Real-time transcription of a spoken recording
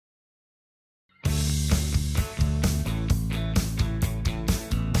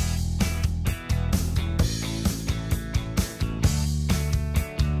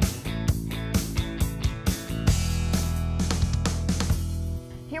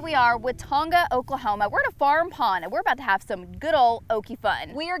here we are, Watonga, Oklahoma. We're at a farm pond and we're about to have some good old Okie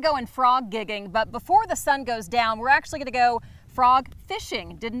fun. We are going frog gigging, but before the sun goes down, we're actually going to go frog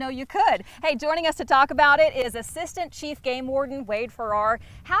fishing. Didn't know you could. Hey, joining us to talk about it is Assistant Chief Game Warden Wade Farrar.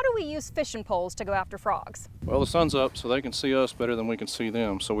 How do we use fishing poles to go after frogs? Well, the sun's up, so they can see us better than we can see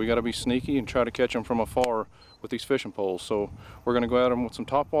them. So we got to be sneaky and try to catch them from afar with these fishing poles. So we're going to go at them with some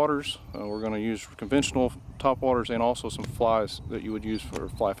top waters. We're going to use conventional top waters and also some flies that you would use for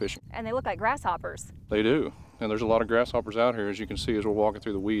fly fishing. And they look like grasshoppers. They do. And there's a lot of grasshoppers out here, as you can see as we're walking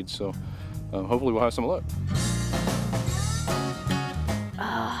through the weeds. So hopefully we'll have some luck.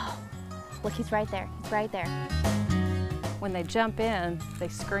 Oh, look, he's right there. He's right there. When they jump in, they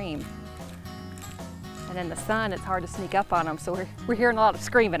scream. And in the sun, it's hard to sneak up on them, so we're hearing a lot of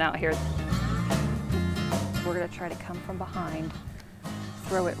screaming out here. We're gonna try to come from behind,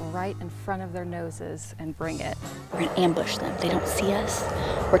 throw it right in front of their noses, and bring it. We're gonna ambush them. They don't see us.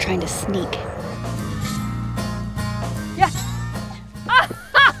 We're trying to sneak. Yeah.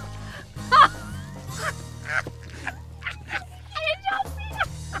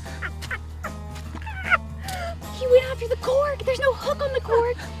 He went after the cork. There's no hook on the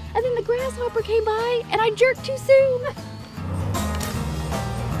cork. And then the grasshopper came by and I jerked too soon.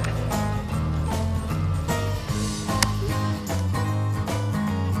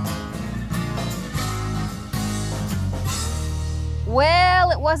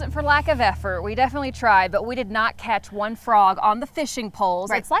 Well, it wasn't for lack of effort. We definitely tried, but we did not catch one frog on the fishing poles.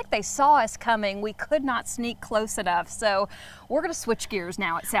 Right. It's like they saw us coming. We could not sneak close enough. So we're gonna switch gears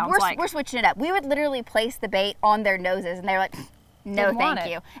now, it sounds like. We're switching it up. We would literally place the bait on their noses and they're like, no, thank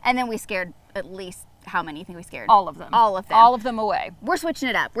you. And then we scared at least, how many do you think we scared? All of them. All of them. All of them away. We're switching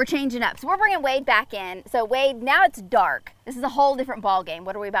it up. We're changing up. So we're bringing Wade back in. So Wade, now it's dark. This is a whole different ball game.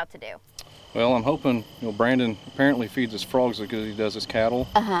 What are we about to do? Well, I'm hoping, Brandon apparently feeds his frogs as good as he does his cattle.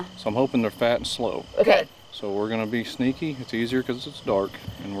 So I'm hoping they're fat and slow. Okay. So we're going to be sneaky. It's easier because it's dark.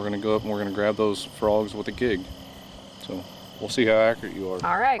 And we're going to go up and we're going to grab those frogs with a gig. So we'll see how accurate you are.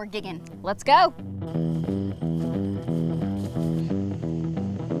 All right. We're gigging. Let's go.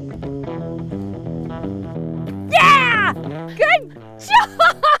 Yeah! Good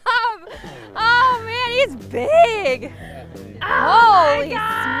job! Oh man, he's big! Holy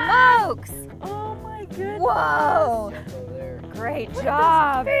smokes! Oh my goodness. Whoa! Great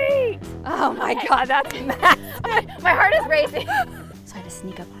job! Oh my God, that's massive! My heart is racing. So I had to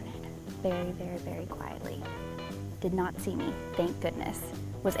sneak up on it very, very, very quietly. Did not see me, thank goodness.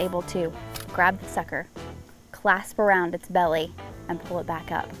 Was able to grab the sucker, clasp around its belly, and pull it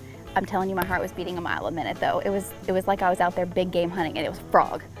back up. I'm telling you, my heart was beating a mile a minute though. It was like I was out there big game hunting and it was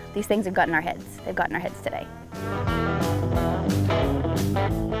frog. These things have gotten our heads. They've gotten our heads today.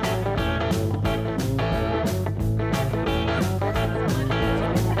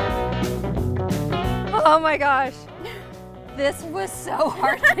 Oh my gosh. This was so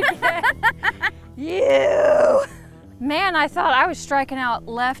hard to get. You! Man, I thought I was striking out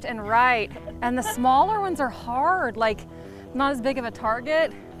left and right. And the smaller ones are hard, like not as big of a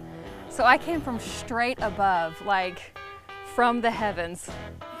target. So I came from straight above, like from the heavens.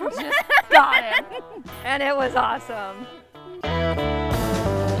 Just got him. And it was awesome.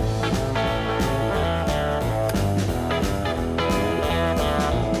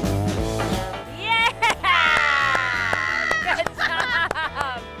 Good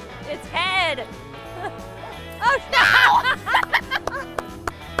job! Its head! Oh no!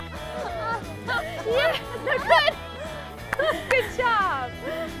 Yeah, good. Good job!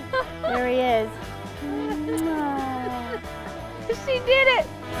 There he is. She did it!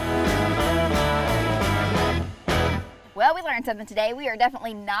 Well, we learned something today. We are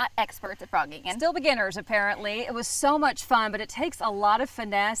definitely not experts at frog gigging. Still beginners, apparently. It was so much fun, but it takes a lot of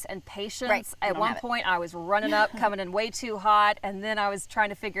finesse and patience. Right. At one point, I was running up, coming in way too hot, and then I was trying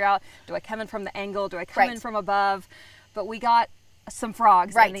to figure out, do I come in from the angle? Do I come in from above? But we got some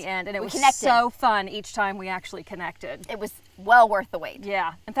frogs in the end, and it was so fun each time we actually connected. It was well worth the wait.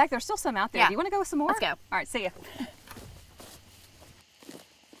 Yeah. In fact, there's still some out there. Yeah. Do you want to go with some more? Let's go. All right, see you.